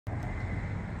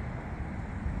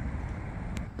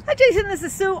Hi Jason, this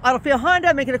is Sue, Autofield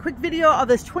Honda, making a quick video of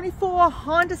this 24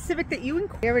 Honda Civic that you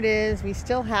inquired. Here it is, we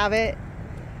still have it.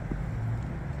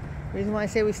 The reason why I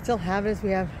say we still have it is we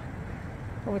have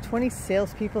over 20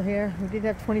 salespeople here. We did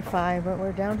have 25, but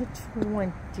we're down to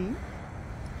 20.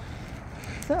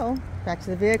 So, back to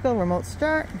the vehicle, remote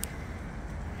start.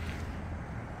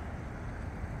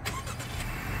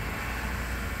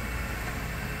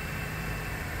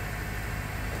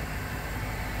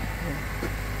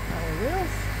 Power wheels.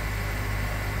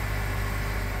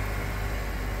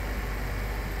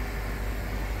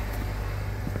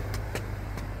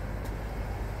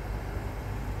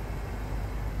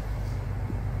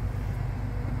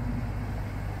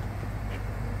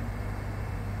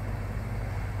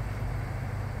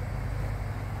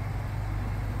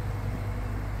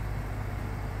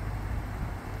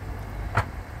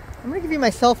 I'm going to give you my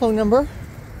cell phone number.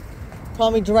 Call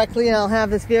me directly and I'll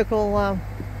have this vehicle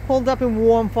pulled up and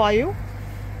warm for you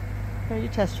for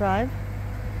your test drive.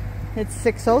 It's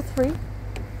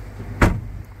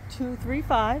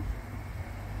 603-235-9688.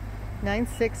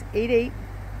 Again,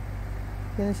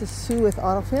 this is Sue with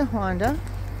Autofield Honda.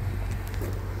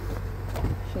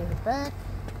 Show you the back.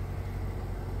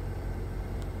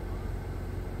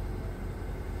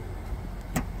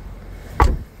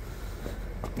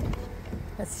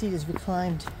 That seat is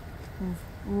reclined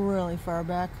really far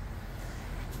back.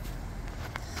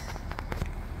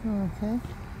 Okay.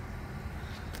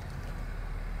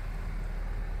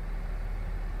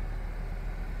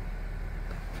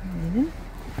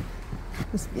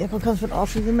 This vehicle comes with all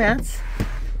three of the mats,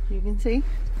 you can see.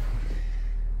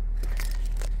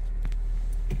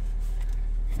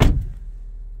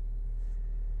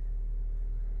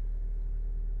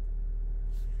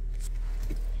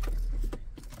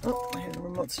 Oh, I had a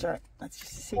remote start. That's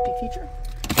just a safety feature.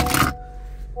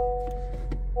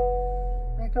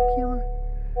 Backup camera.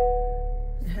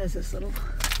 It has this little,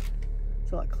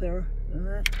 it's a lot clearer than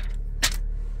that.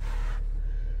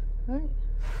 Alright.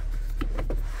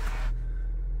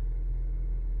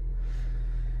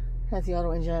 Has the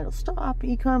auto engine idle stop,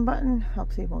 econ button,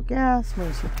 helps save more gas,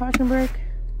 emergency parking brake,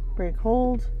 brake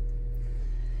hold.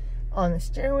 On the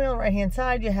steering wheel, right hand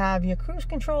side, you have your cruise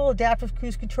control, adaptive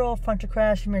cruise control, front to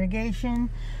crash mitigation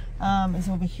is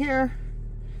over here.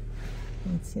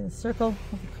 You can see the circle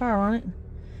with the car on it.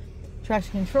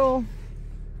 Traction control,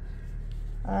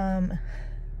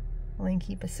 lane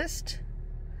keep assist.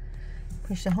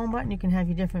 Push the home button, you can have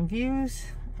your different views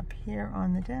up here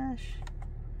on the dash.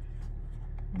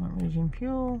 Region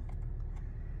fuel,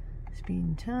 speed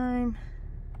and time.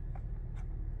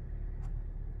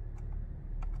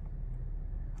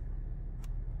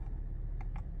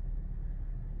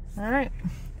 Alright,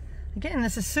 again,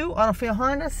 this is Sue, Autofield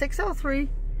Honda,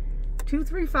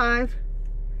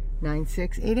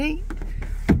 603-235-9688.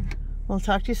 We'll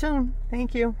talk to you soon.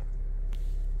 Thank you.